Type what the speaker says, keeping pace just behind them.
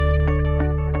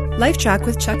LifeTrac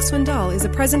with Chuck Swindoll is a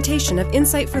presentation of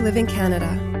Insight for Living Canada.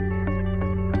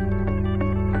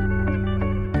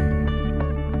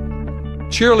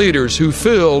 Cheerleaders who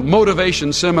fill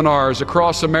motivation seminars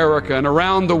across America and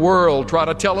around the world try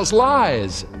to tell us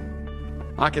lies.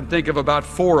 I can think of about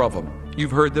 4 of them.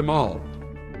 You've heard them all.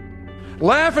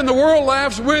 Laugh and the world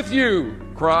laughs with you.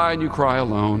 Cry and you cry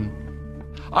alone.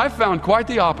 I've found quite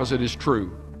the opposite is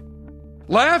true.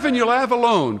 Laugh and you laugh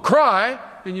alone. Cry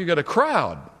and you get a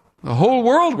crowd. The whole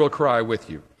world will cry with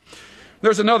you.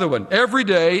 There's another one. Every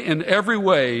day, in every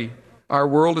way, our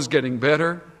world is getting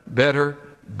better, better,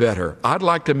 better. I'd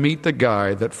like to meet the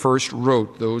guy that first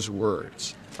wrote those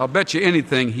words. I'll bet you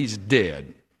anything he's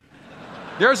dead.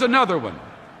 There's another one.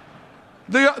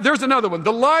 There's another one.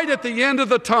 The light at the end of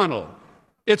the tunnel.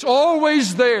 It's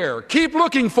always there. Keep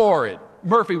looking for it.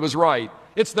 Murphy was right.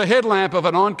 It's the headlamp of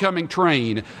an oncoming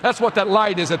train. That's what that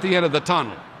light is at the end of the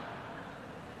tunnel.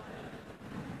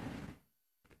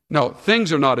 No,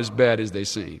 things are not as bad as they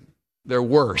seem. They're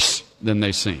worse than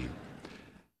they seem.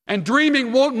 And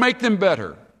dreaming won't make them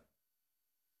better.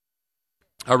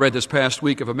 I read this past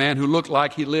week of a man who looked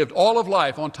like he lived all of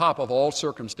life on top of all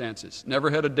circumstances. Never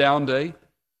had a down day.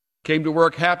 Came to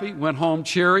work happy, went home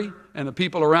cheery, and the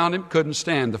people around him couldn't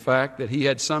stand the fact that he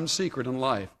had some secret in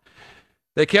life.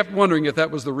 They kept wondering if that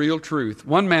was the real truth.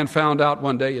 One man found out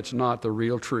one day it's not the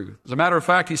real truth. As a matter of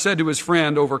fact, he said to his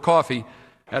friend over coffee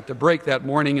at the break that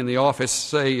morning in the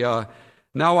office,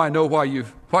 now I know why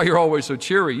you're always so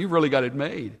cheery. You've really got it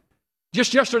made.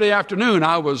 Just yesterday afternoon,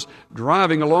 I was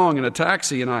driving along in a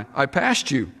taxi, and I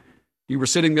passed you. You were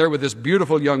sitting there with this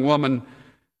beautiful young woman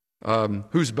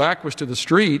whose back was to the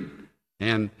street,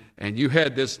 and you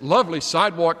had this lovely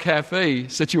sidewalk cafe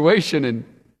situation, and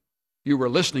you were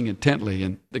listening intently.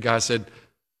 And the guy said,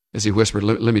 as he whispered,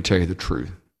 let me tell you the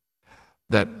truth.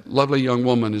 That lovely young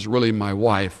woman is really my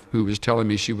wife, who was telling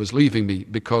me she was leaving me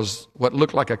because what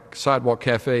looked like a sidewalk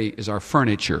cafe is our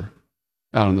furniture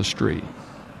out on the street.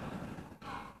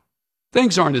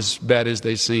 Things aren't as bad as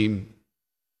they seem.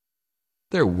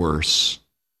 They're worse.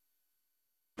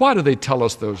 Why do they tell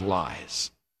us those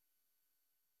lies?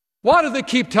 Why do they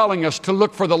keep telling us to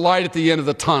look for the light at the end of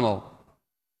the tunnel?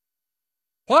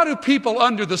 Why do people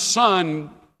under the sun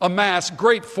amass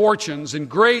great fortunes and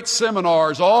great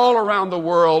seminars all around the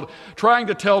world trying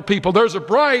to tell people there's a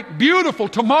bright, beautiful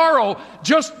tomorrow,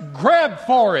 just grab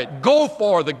for it, go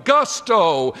for the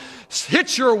gusto,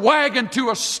 hitch your wagon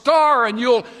to a star and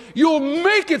you'll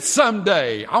make it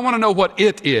someday. I want to know what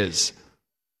it is.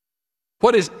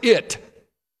 What is it?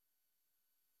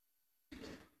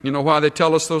 You know why they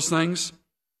tell us those things?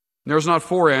 There's not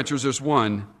 4 answers, there's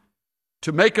one.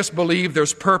 To make us believe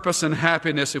there's purpose and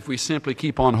happiness if we simply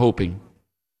keep on hoping.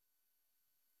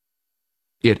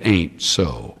 It ain't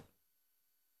so.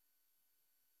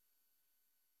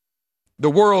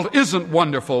 The world isn't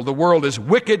wonderful. The world is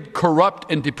wicked,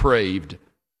 corrupt, and depraved.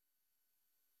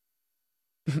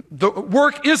 The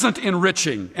work isn't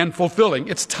enriching and fulfilling.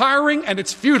 It's tiring and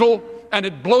it's futile and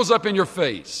it blows up in your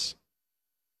face.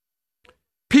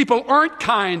 People aren't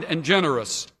kind and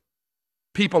generous.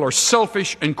 People are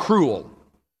selfish and cruel.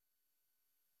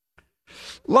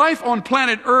 Life on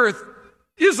planet Earth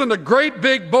isn't a great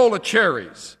big bowl of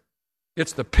cherries.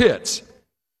 It's the pits.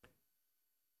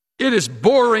 It is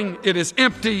boring. It is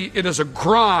empty. It is a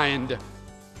grind.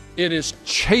 It is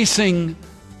chasing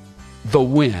the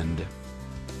wind.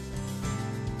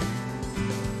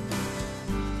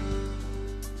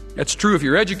 That's true if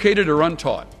you're educated or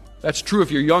untaught. That's true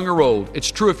if you're young or old. It's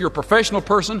true if you're a professional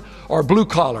person or blue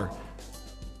collar.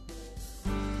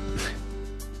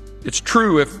 It's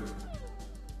true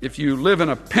if you live in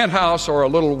a penthouse or a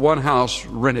little one-house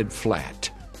rented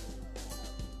flat.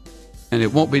 And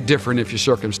it won't be different if your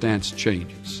circumstance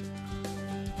changes.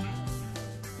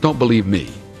 Don't believe me.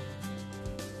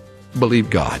 Believe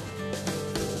God.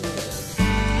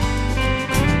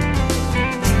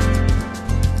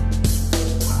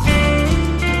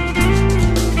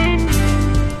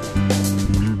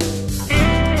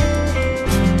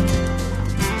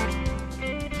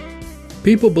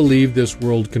 People believe this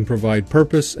world can provide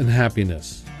purpose and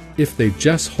happiness if they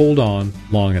just hold on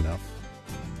long enough.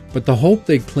 But the hope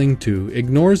they cling to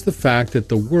ignores the fact that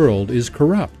the world is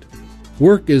corrupt.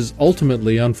 Work is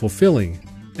ultimately unfulfilling,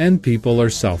 and people are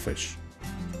selfish.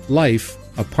 Life,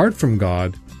 apart from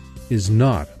God, is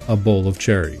not a bowl of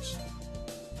cherries.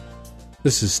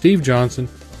 This is Steve Johnson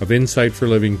of Insight for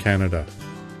Living Canada.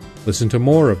 Listen to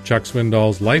more of Chuck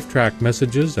Swindoll's LifeTrac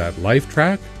messages at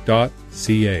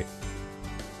lifetrac.ca.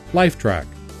 LifeTrac,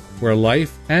 where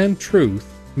life and truth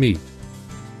meet.